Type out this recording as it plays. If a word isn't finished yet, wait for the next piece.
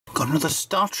Got another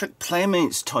Star Trek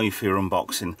Playmates toy for your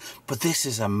unboxing, but this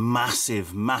is a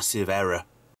massive, massive error.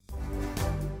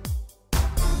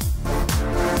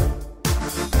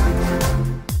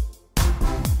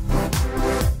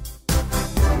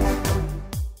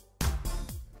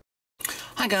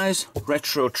 Hi guys,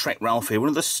 Retro Trek Ralph here, one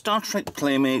of the Star Trek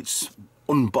Playmates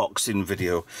unboxing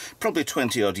video. Probably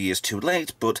 20 odd years too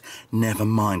late, but never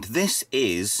mind. This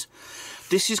is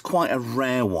quite a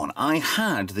rare one. I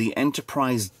had the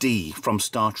Enterprise D from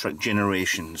Star Trek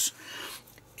Generations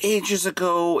ages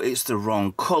ago. It's the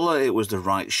wrong colour, it was the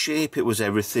right shape, it was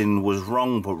everything was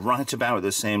wrong but right about at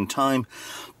the same time.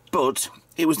 But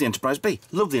it was the Enterprise B.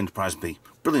 Love the Enterprise B.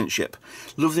 Brilliant ship.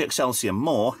 Love the Excelsior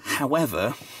more.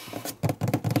 However,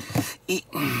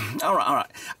 all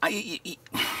right.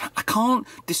 I can't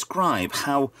describe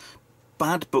how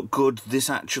bad but good this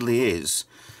actually is,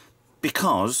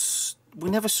 because we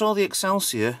never saw the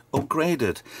Excelsior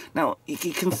upgraded. Now,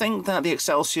 you can think that the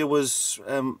Excelsior was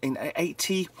in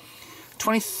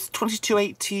 22,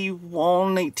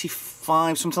 81,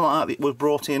 85, something like that, it was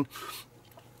brought in.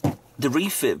 The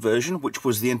refit version, which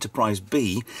was the Enterprise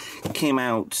B, came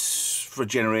out for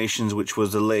Generations, which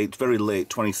was the very late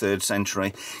 23rd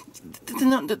century.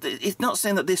 It's not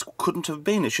saying that this couldn't have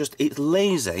been, it's just, it's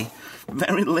lazy,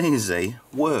 very lazy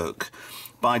work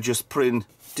by just putting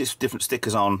different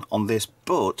stickers on this.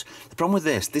 But the problem with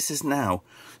this is now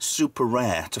super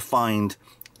rare to find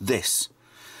this.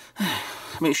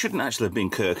 I mean, it shouldn't actually have been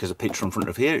Kirk as a picture in front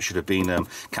of here. It should have been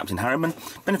Captain Harriman,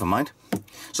 but never mind.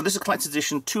 So this is collector's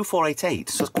edition 2488,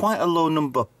 so it's quite a low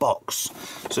number box.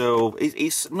 So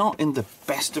it's not in the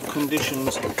best of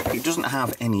conditions. It doesn't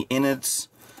have any innards,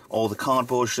 or the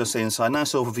cardboard, should I say, inside.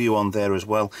 Nice overview on there as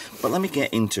well. But let me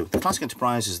get into the Classic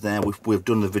Enterprise is there. We've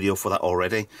done the video for that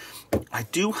already. I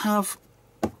do have,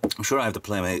 I'm sure I have the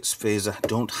Playmates phaser. I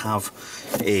don't have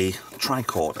a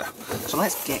tricorder. So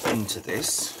let's get into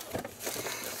this.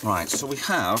 Right, so we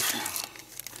have,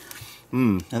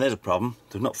 now there's a problem.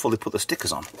 They've not fully put the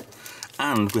stickers on.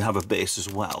 And we have a base as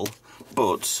well.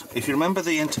 But if you remember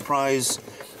the Enterprise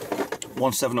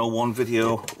 1701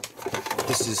 video,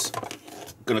 this is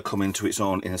going to come into its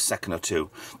own in a second or two.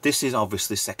 This is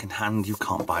obviously second hand. You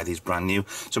can't buy these brand new.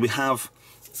 So we have,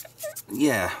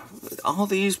 yeah, are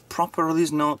these proper, are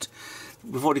these not?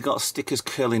 We've already got stickers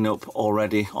curling up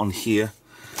already on here.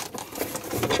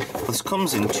 This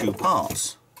comes in two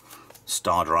parts.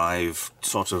 Star drive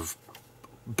sort of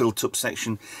built up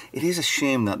section. It is a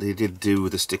shame that they did do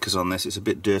the stickers on this. It's a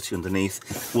bit dirty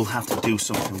underneath. We'll have to do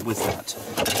something with that.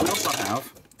 We also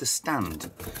have the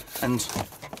stand, and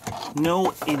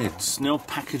no innards, no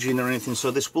packaging or anything,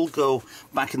 so this will go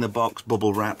back in the box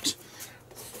bubble wrapped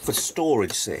for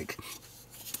storage sake.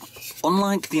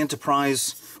 Unlike the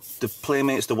Enterprise, the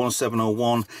Playmates, the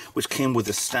 1701, which came with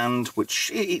a stand,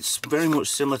 which it's very much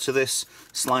similar to this.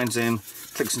 Slides in,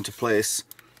 clicks into place,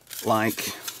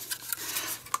 like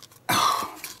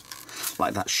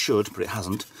that should, but it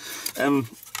hasn't.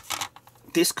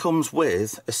 This comes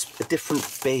with a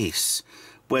different base,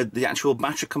 where the actual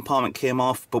battery compartment came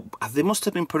off, but there must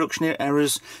have been production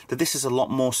errors, that this is a lot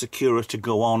more secure to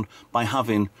go on by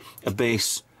having a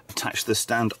base attached to the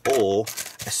stand, or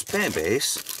a spare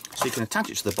base, so you can attach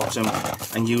it to the bottom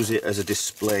and use it as a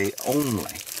display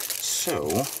only. So,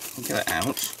 I'll get it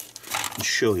out and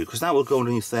show you, because that will go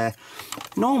underneath there.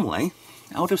 Normally,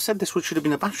 I would have said this should have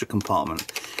been a battery compartment,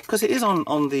 because it is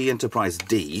on the Enterprise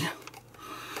D.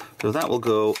 So that will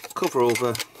go cover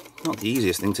over, not the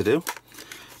easiest thing to do,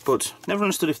 but never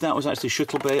understood if that was actually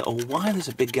shuttle bay or why there's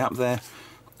a big gap there.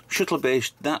 Shuttle bay,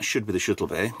 that should be the shuttle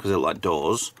bay, because they're like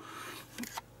doors.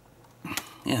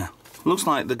 Yeah, looks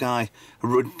like the guy,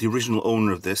 the original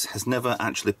owner of this, has never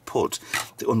actually put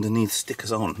the underneath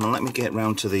stickers on. Now let me get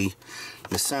round to the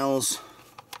cells.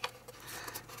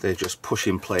 They just push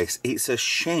in place. It's a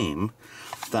shame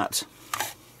that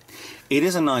it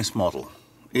is a nice model.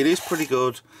 It is pretty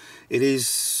good. It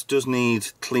does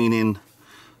need cleaning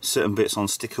certain bits on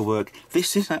sticker work.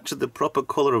 This is actually the proper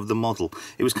colour of the model.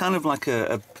 It was kind of like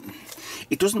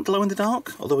it doesn't glow in the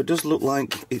dark, although it does look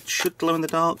like it should glow in the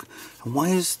dark. And why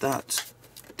is that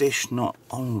dish not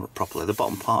on properly? The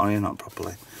bottom part on here not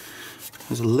properly.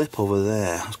 There's a lip over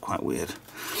there. That's quite weird.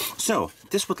 So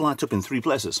this would light up in three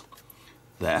places.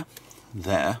 There,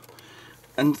 there,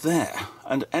 and there.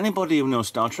 And anybody who knows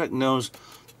Star Trek knows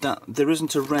that there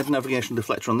isn't a red navigation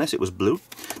deflector on this, it was blue.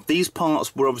 These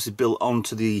parts were obviously built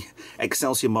onto the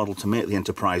Excelsior model to make the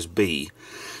Enterprise B,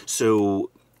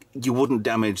 so you wouldn't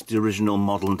damage the original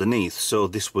model underneath. So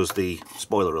this was the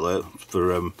spoiler alert for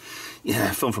film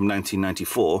from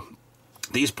 1994.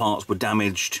 These parts were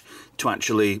damaged to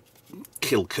actually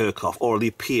kill Kirchhoff, or they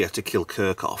appear to kill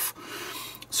Kirchhoff.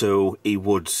 So he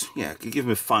would, yeah, give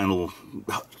him a final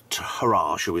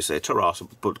hurrah, shall we say, hurrah,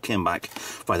 but came back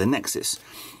by the Nexus.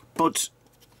 But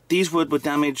these were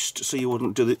damaged, so you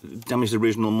wouldn't damage the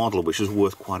original model, which was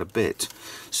worth quite a bit.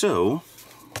 So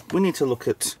we need to look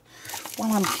at,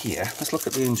 while I'm here, let's look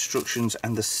at the instructions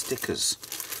and the stickers.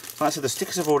 Like I said, the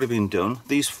stickers have already been done.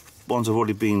 These ones have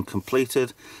already been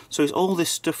completed. So it's all this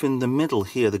stuff in the middle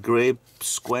here, the grey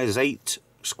squares, 8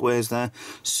 squares there,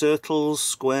 circles,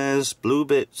 squares, blue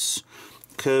bits,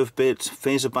 curve bits,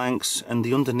 phaser banks, and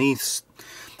the underneath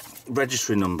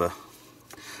registry number.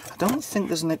 I don't think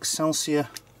there's an Excelsior.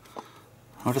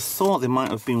 I would have thought there might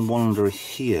have been one under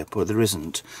here, but there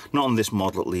isn't. Not on this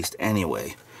model at least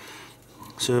anyway.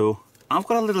 So I've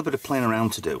got a little bit of playing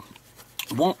around to do.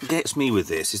 What gets me with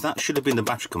this is that should have been the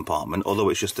battery compartment, although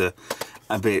it's just a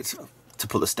bit to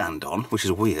put the stand on, which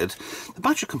is weird. The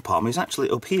battery compartment is actually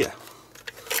up here.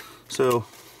 So,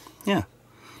 yeah,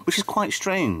 which is quite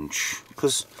strange,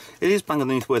 because it is bang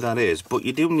underneath where that is, but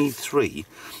you do need 3.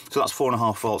 So that's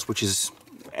 4.5 volts, which is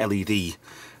LED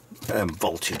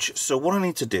voltage. So what I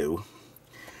need to do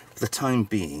for the time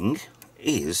being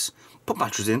is put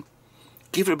batteries in,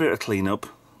 give it a bit of clean-up,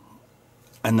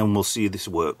 and then we'll see if this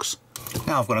works.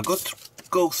 Now I've got to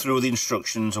go through the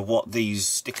instructions of what these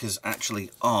stickers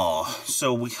actually are.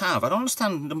 So we have, I don't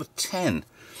understand number 10.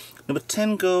 Number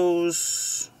 10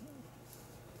 goes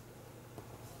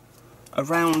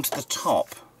around the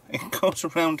top. It goes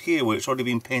around here where it's already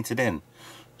been painted in.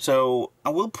 So I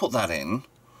will put that in,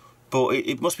 but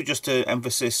it must be just an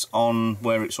emphasis on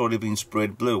where it's already been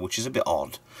sprayed blue, which is a bit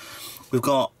odd. We've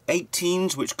got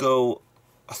 18s which go,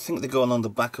 I think they go along the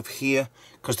back of here,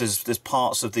 because there's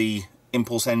parts of the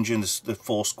impulse engine, the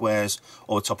 4 squares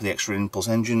over the top of the extra impulse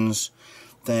engines.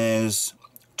 There's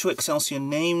 2 Excelsior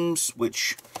names,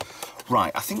 which,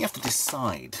 right, I think you have to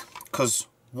decide, because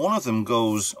one of them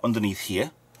goes underneath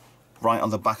here, right on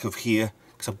the back of here,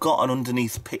 because I've got an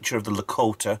underneath picture of the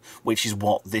Lakota, which is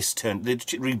what this turned, they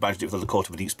rebadged it for the Lakota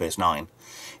for Deep Space Nine.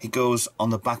 It goes on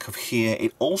the back of here.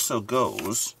 It also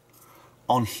goes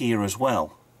on here as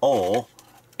well, or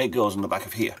it goes on the back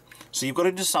of here. So you've got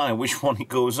to decide which one it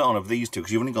goes on of these 2,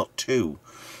 because you've only got 2.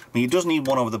 I mean, it does need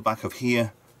one over the back of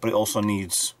here, but it also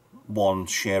needs one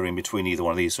sharing between either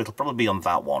one of these, so it'll probably be on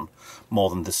that one more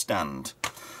than the stand.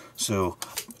 So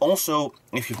also,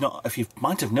 if you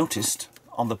might have noticed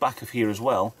on the back of here as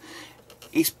well,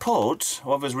 he's put,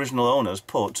 whoever's original owners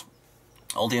put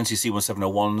all the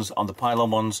NCC-2001s on the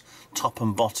pylon ones top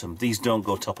and bottom. These don't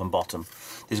go top and bottom.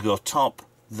 These go top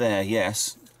there,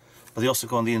 yes, but they also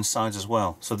go on the insides as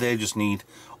well. So they just need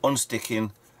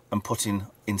unsticking and putting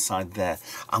inside there.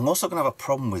 I'm also going to have a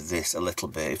problem with this a little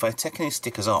bit. If I take any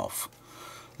stickers off,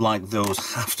 like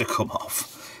those have to come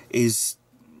off, is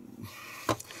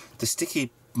the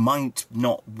sticky might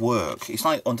not work. It's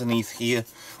like underneath here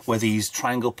where these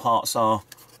triangle parts are.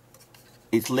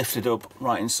 It's lifted up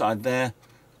right inside there.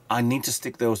 I need to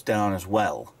stick those down as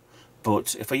well.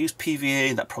 But if I use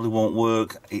PVA, that probably won't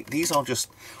work. These are just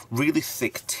really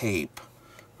thick tape.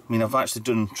 I mean, I've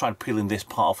actually tried peeling this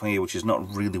part off here, which has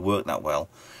not really worked that well.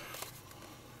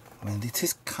 I mean, it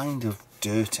is kind of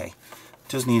dirty. It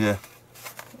does need a...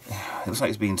 It looks like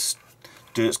it's been...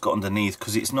 Dirt's got underneath,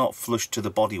 because it's not flush to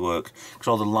the bodywork, because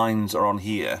all the lines are on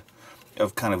here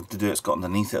of kind of the dirt's got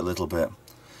underneath it a little bit.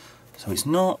 So it's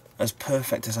not as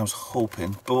perfect as I was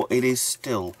hoping, but it is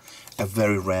still a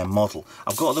very rare model.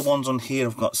 I've got the ones on here.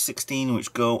 I've got 16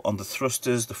 which go on the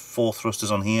thrusters, the 4 thrusters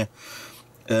on here.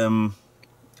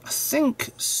 I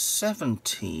think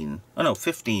 17, oh no,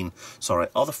 15, sorry,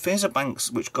 are the phaser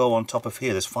banks which go on top of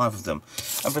here. There's 5 of them.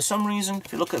 And for some reason,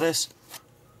 if you look at this,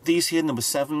 these here, number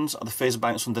 7s, are the phaser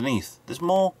banks underneath. There's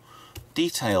more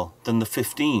detail than the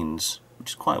 15s, which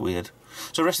is quite weird.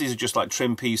 So the rest of these are just like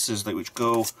trim pieces which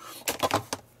go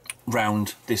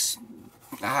round this.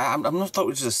 I'm not thought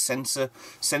it was a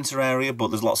sensor area, but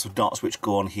there's lots of dots which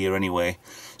go on here anyway.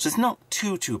 So it's not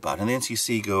too bad. And the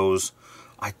NCC goes,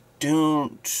 I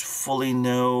don't fully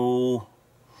know.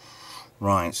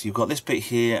 Right, so you've got this bit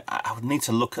here. I would need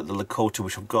to look at the Lakota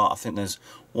which I've got. I think there's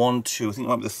 1, 2, I think it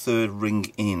might be the 3rd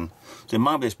ring in. So it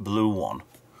might be this blue one.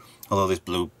 Although this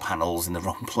blue panel's in the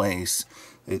wrong place.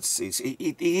 It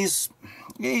is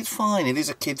fine. It is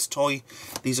a kid's toy.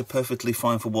 These are perfectly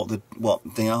fine for what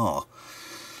they are.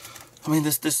 I mean,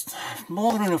 there's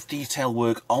more than enough detail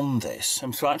work on this.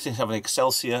 And to actually have an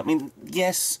Excelsior, I mean,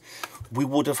 yes, we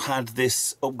would have had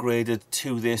this upgraded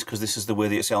to this because this is the way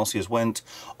the Excelsiors went.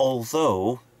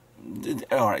 Although,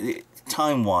 all right,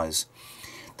 time-wise,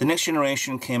 the next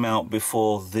generation came out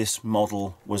before this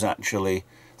model was actually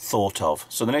thought of.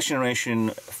 So the Next Generation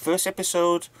first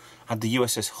episode had the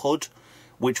USS Hood,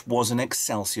 which was an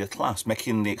Excelsior class,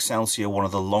 making the Excelsior one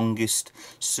of the longest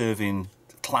serving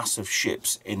class of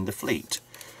ships in the fleet.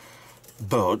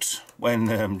 But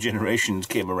when Generations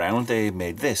came around, they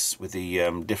made this with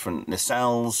the different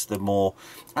nacelles. The more,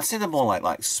 I'd say they're more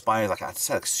like spies, like I'd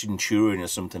say like Centurion or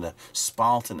something, a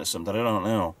Spartan or something. I don't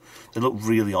know. They look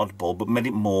really oddball, but made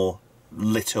it more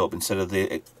lit up instead of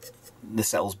the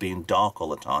nacelles being dark all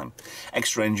the time.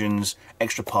 Extra engines,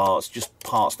 extra parts, just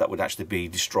parts that would actually be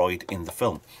destroyed in the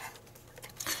film.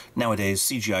 Nowadays,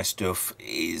 CGI stuff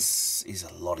is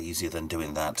a lot easier than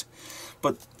doing that,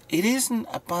 but it isn't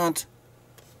a bad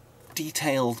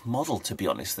detailed model, to be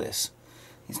honest. This,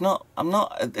 it's not,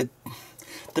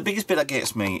 the biggest bit that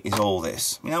gets me is all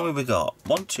this. I mean, how many we got?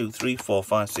 1, 2, 3, 4,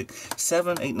 5, 6,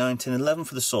 7, 8, 9, 10, 11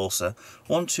 for the saucer.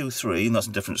 1, 2, 3, and that's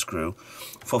a different screw.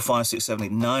 4, 5, 6, 7,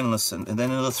 8, 9 on the center, and then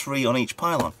another 3 on each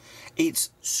pylon.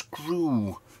 It's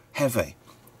screw heavy.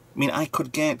 I mean, I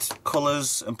could get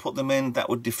colours and put them in, that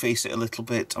would deface it a little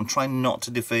bit. I'm trying not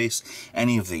to deface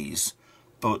any of these,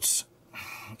 but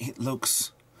it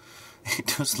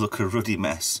does look a ruddy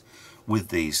mess with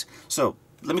these. So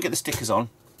let me get the stickers on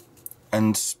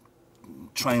and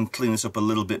try and clean this up a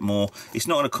little bit more. It's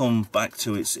not going to come back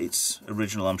to its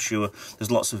original, I'm sure. There's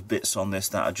lots of bits on this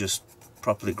that are just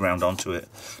properly ground onto it.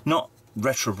 Not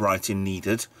retrobrighting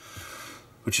needed,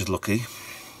 which is lucky.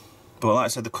 But like I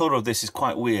said, the colour of this is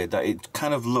quite weird, that it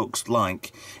kind of looks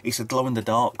like it's a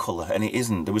glow-in-the-dark colour, and it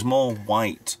isn't. There was more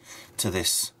white to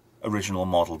this original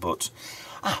model, but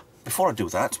before I do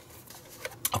that,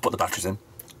 I'll put the batteries in.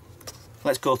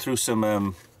 Let's go through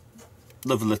some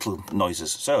lovely little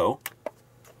noises. So,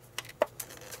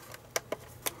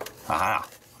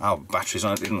 our batteries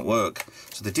on it didn't work.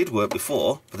 So they did work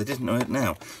before, but they didn't work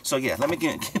now. So yeah, let me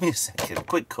give me a second, a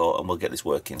quick cut, and we'll get this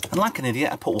working. And like an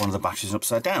idiot, I put one of the batteries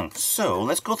upside down. So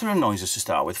let's go through the noises to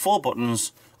start with. 4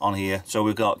 buttons on here. So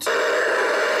we've got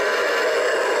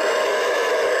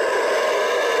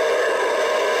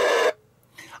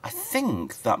I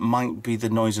think that might be the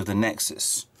noise of the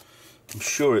Nexus. I'm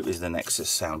sure it is the Nexus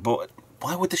sound, but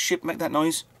why would the ship make that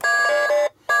noise?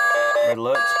 Red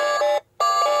alert.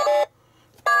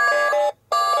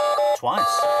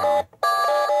 Twice, apparently.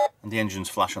 And the engines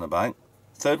flash on the back.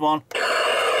 Third one.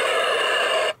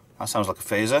 That sounds like a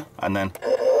phaser. And then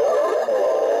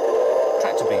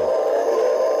tractor beam.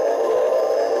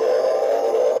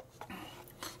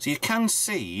 So you can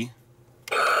see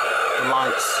the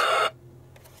lights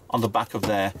on the back of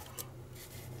there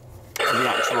for the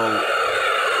actual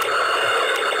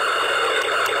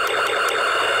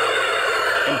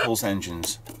impulse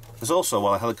engines. There's also,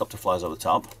 while a helicopter flies over the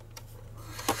top,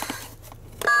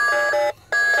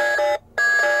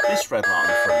 this red light on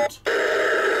the front.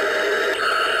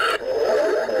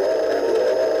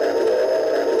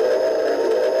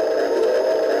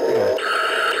 Yeah.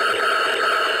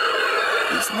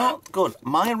 It's not good.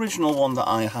 My original one that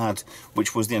I had,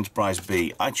 which was the Enterprise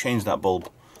B, I changed that bulb.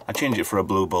 I changed it for a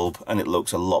blue bulb, and it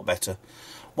looks a lot better.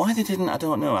 Why they didn't, I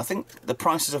don't know. I think the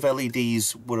prices of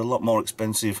LEDs were a lot more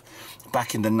expensive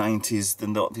back in the 90s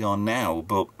than they are now,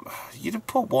 but you'd have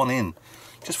put one in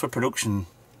just for production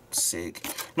sake.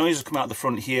 Noises come out the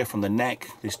front here from the neck.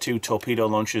 These 2 torpedo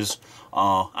launchers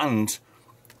are, and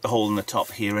the hole in the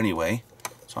top here anyway.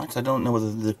 So I don't know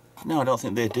whether no, I don't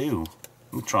think they do.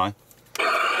 Let me try.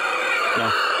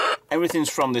 No, everything's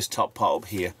from this top part up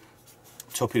here.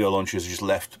 Torpedo launchers are just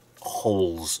left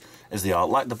holes as they are,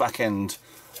 like the back end.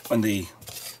 And I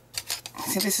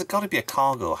think this has got to be a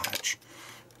cargo hatch,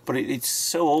 but it's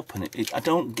so open. I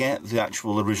don't get the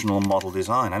actual original model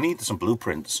design. I need some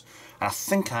blueprints, and I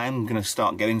think I'm going to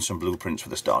start getting some blueprints for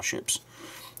the starships.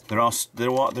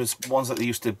 There's ones that they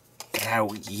used to get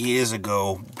out years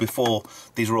ago, before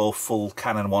these were all full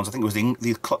cannon ones. I think it was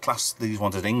these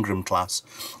ones at Ingram class.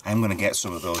 I'm going to get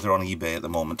some of those. They're on eBay at the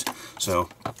moment. So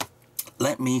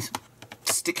let me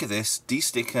sticker this,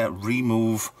 de-sticker,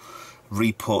 remove,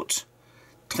 re-put,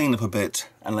 clean up a bit,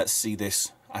 and let's see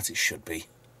this as it should be.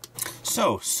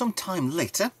 So, sometime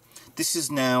later, this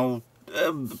is now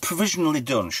provisionally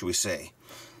done, shall we say.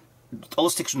 All the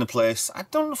stickers are in place. I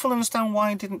don't fully understand why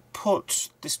I didn't put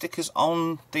the stickers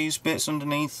on these bits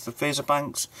underneath the phaser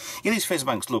banks. Yeah, these phaser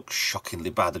banks look shockingly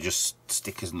bad. They're just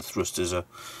stickers, and the thrusters are...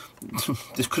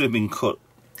 this could have been cut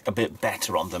a bit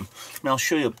better on them. I mean, I'll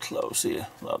show you up close here.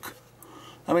 Look.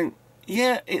 I mean,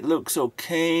 yeah, it looks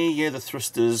okay. Yeah, the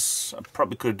thrusters, I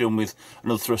probably could have done with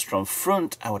another thruster on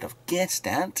front, I would have guessed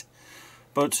at.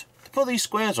 But to put these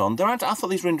squares on, I thought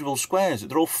these were individual squares.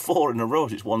 They're all 4 in a row,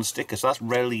 it's one sticker, so that's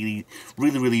really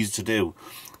easy to do.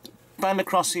 band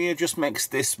across here just makes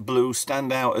this blue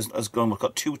stand out as going. We've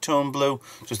got two-tone blue,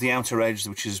 just the outer edge,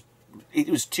 which is, it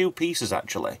was two pieces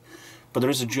actually, but there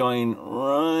is a join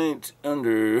right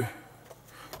under,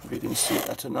 if you can see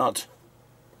that or not.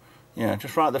 Yeah,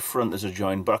 just right at the front there's a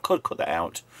join, but I could cut that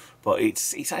out. But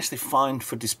it's actually fine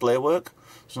for display work.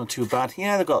 It's not too bad.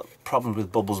 Yeah, they've got problems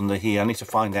with bubbles under here. I need to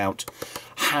find out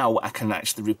how I can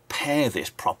actually repair this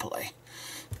properly.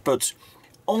 But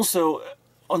also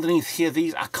underneath here,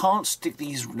 these, I can't stick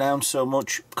these down so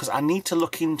much because I need to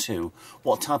look into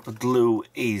what type of glue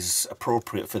is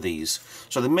appropriate for these.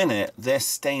 So at the minute they're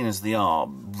staying as they are,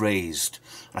 raised.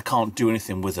 I can't do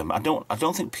anything with them. I don't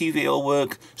think PVA will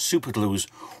work. Super glue's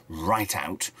right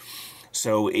out.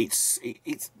 So it's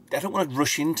I don't want to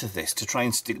rush into this to try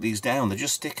and stick these down. They're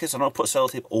just stickers. I don't put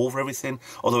sellotape over everything,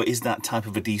 although it is that type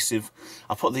of adhesive.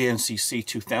 I put the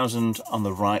NCC-2000 on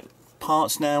the right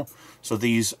parts now, so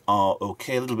these are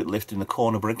okay. A little bit lift in the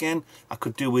corner, but again, I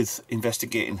could do with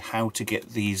investigating how to get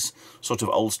these sort of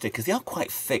old stickers. They are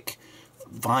quite thick,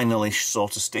 vinylish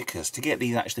sort of stickers to get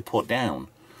these actually put down.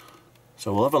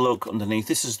 So we'll have a look underneath.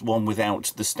 This is the one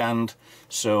without the stand,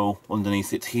 so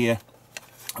underneath it here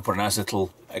I put a nice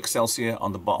little Excelsior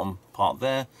on the bottom part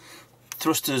there.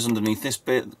 Thrusters underneath this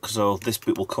bit, so this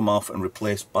bit will come off and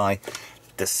replaced by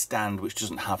the stand, which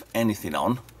doesn't have anything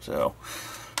on. So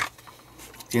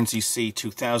the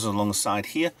NCC-2000 alongside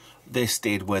here, they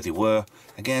stayed where they were.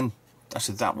 Again,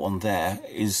 actually that one there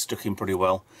is stuck in pretty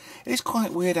well. It is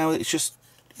quite weird how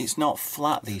it's not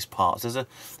flat, these parts.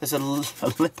 There's a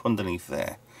lip underneath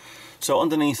there. So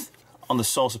underneath on the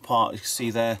saucer part, you can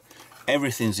see there,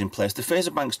 everything's in place. The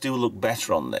phaser banks do look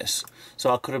better on this,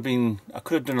 so I could have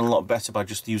done a lot better by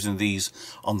just using these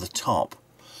on the top.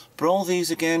 But all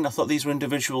these, again, I thought these were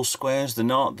individual squares. They're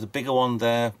not. The bigger one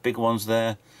there, big ones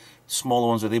there, smaller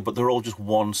ones are there, but they're all just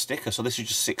one sticker. So this is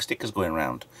just 6 stickers going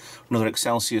around. Another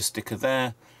Excelsior sticker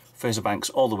there, phaser banks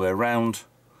all the way around,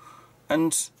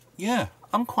 and yeah,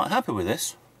 I'm quite happy with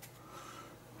this.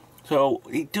 So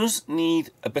it does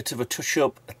need a bit of a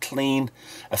touch-up, a clean,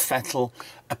 a fettle,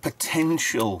 a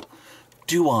potential.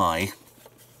 Do I,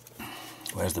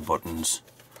 where's the buttons?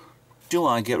 Do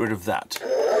I get rid of that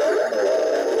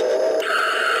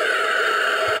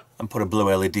and put a blue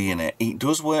LED in it? It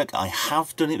does work. I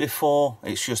have done it before.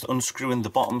 It's just unscrewing the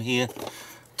bottom here,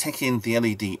 taking the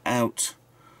LED out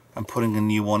and putting a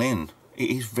new one in. It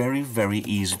is very, very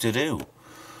easy to do.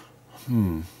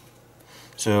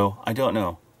 So I don't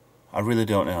know. I really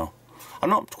don't know. I'm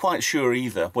not quite sure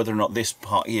either whether or not this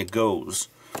part here goes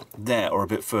there or a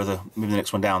bit further, maybe the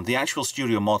next one down. The actual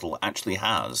studio model actually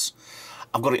has,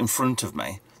 I've got it in front of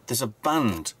me, there's a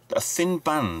band, a thin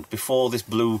band before this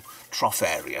blue trough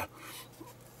area.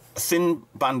 A thin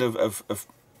band of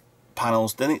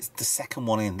panels, then it's the second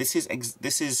one in. This is,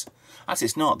 actually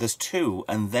it's not, there's 2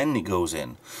 and then it goes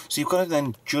in. So you've got to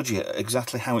then judge it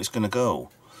exactly how it's going to go.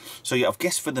 So yeah, I've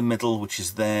guessed for the middle, which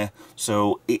is there.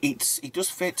 So it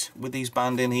does fit with these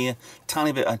band in here.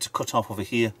 Tiny bit I had to cut off over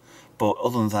here, but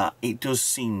other than that, it does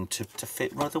seem to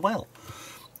fit rather well.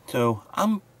 So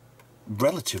I'm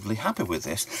relatively happy with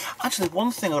this. Actually, one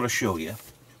thing I want to show you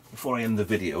before I end the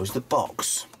video is the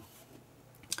box.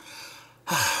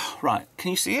 Right, can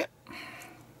you see it?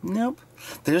 Nope.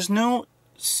 There's no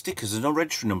stickers, there's no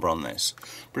registry number on this.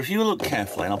 But if you look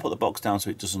carefully, and I'll put the box down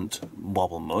so it doesn't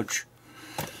wobble much.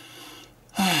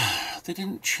 They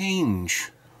didn't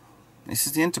change. This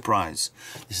is the Enterprise.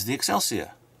 This is the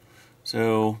Excelsior.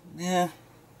 So, yeah.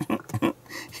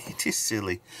 It is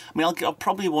silly. I mean, I'll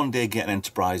probably one day get an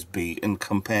Enterprise B and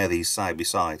compare these side by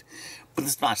side. But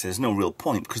there's no real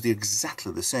point because they're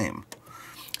exactly the same.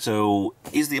 So,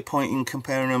 is there a point in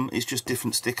comparing them? It's just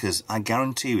different stickers. I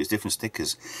guarantee you it's different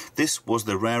stickers. This was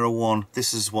the rarer one.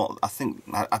 This is what I think,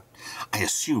 I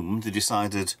assumed they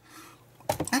decided.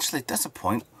 Actually, that's a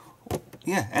point.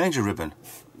 Yeah, energy ribbon.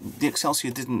 The Excelsior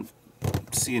didn't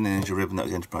see an energy ribbon, that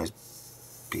was the Enterprise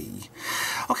B.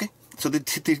 Okay, so they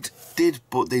did,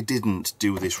 but they didn't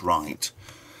do this right.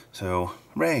 So,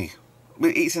 hooray.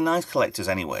 It's a nice collector's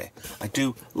anyway. I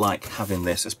do like having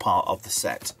this as part of the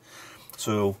set.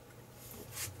 So,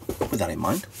 with that in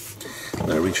mind, I'm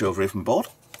going to reach over here from the board.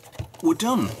 We're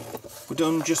done. We're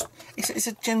done. Just it's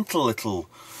a gentle little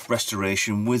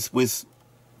restoration with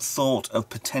thought of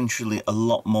potentially a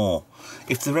lot more.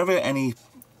 If there are ever any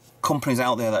companies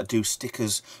out there that do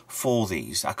stickers for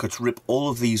these, I could rip all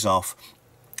of these off,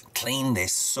 clean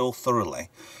this so thoroughly,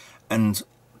 and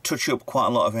touch up quite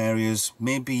a lot of areas.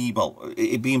 Maybe, well,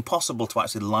 it'd be impossible to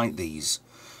actually light these.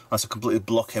 I have to completely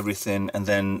block everything and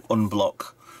then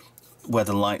unblock where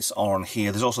the lights are on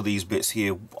here. There's also these bits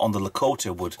here on the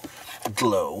Lakota would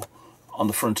glow on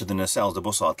the front of the nacelles, the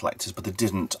Bussard collectors, but they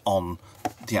didn't on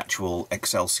the actual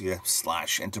Excelsior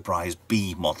 / Enterprise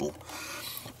B model.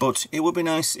 But it would be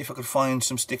nice if I could find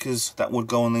some stickers that would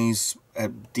go on these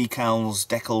decals,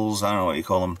 decals, I don't know what you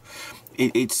call them.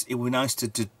 It would be nice to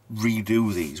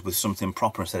redo these with something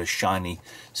proper instead of shiny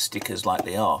stickers like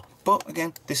they are. But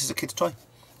again, this is a kid's toy.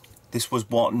 This was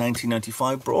what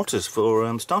 1995 brought us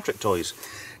for Star Trek toys.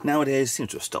 Nowadays, it seems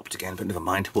to have stopped again, but never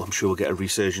mind. Well, I'm sure we'll get a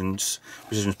resurgence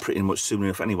pretty much soon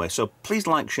enough anyway. So please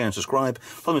like, share and subscribe.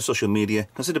 Follow me on social media.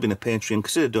 Consider being a Patreon.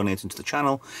 Consider donating to the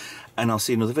channel. And I'll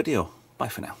see you in another video. Bye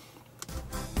for now.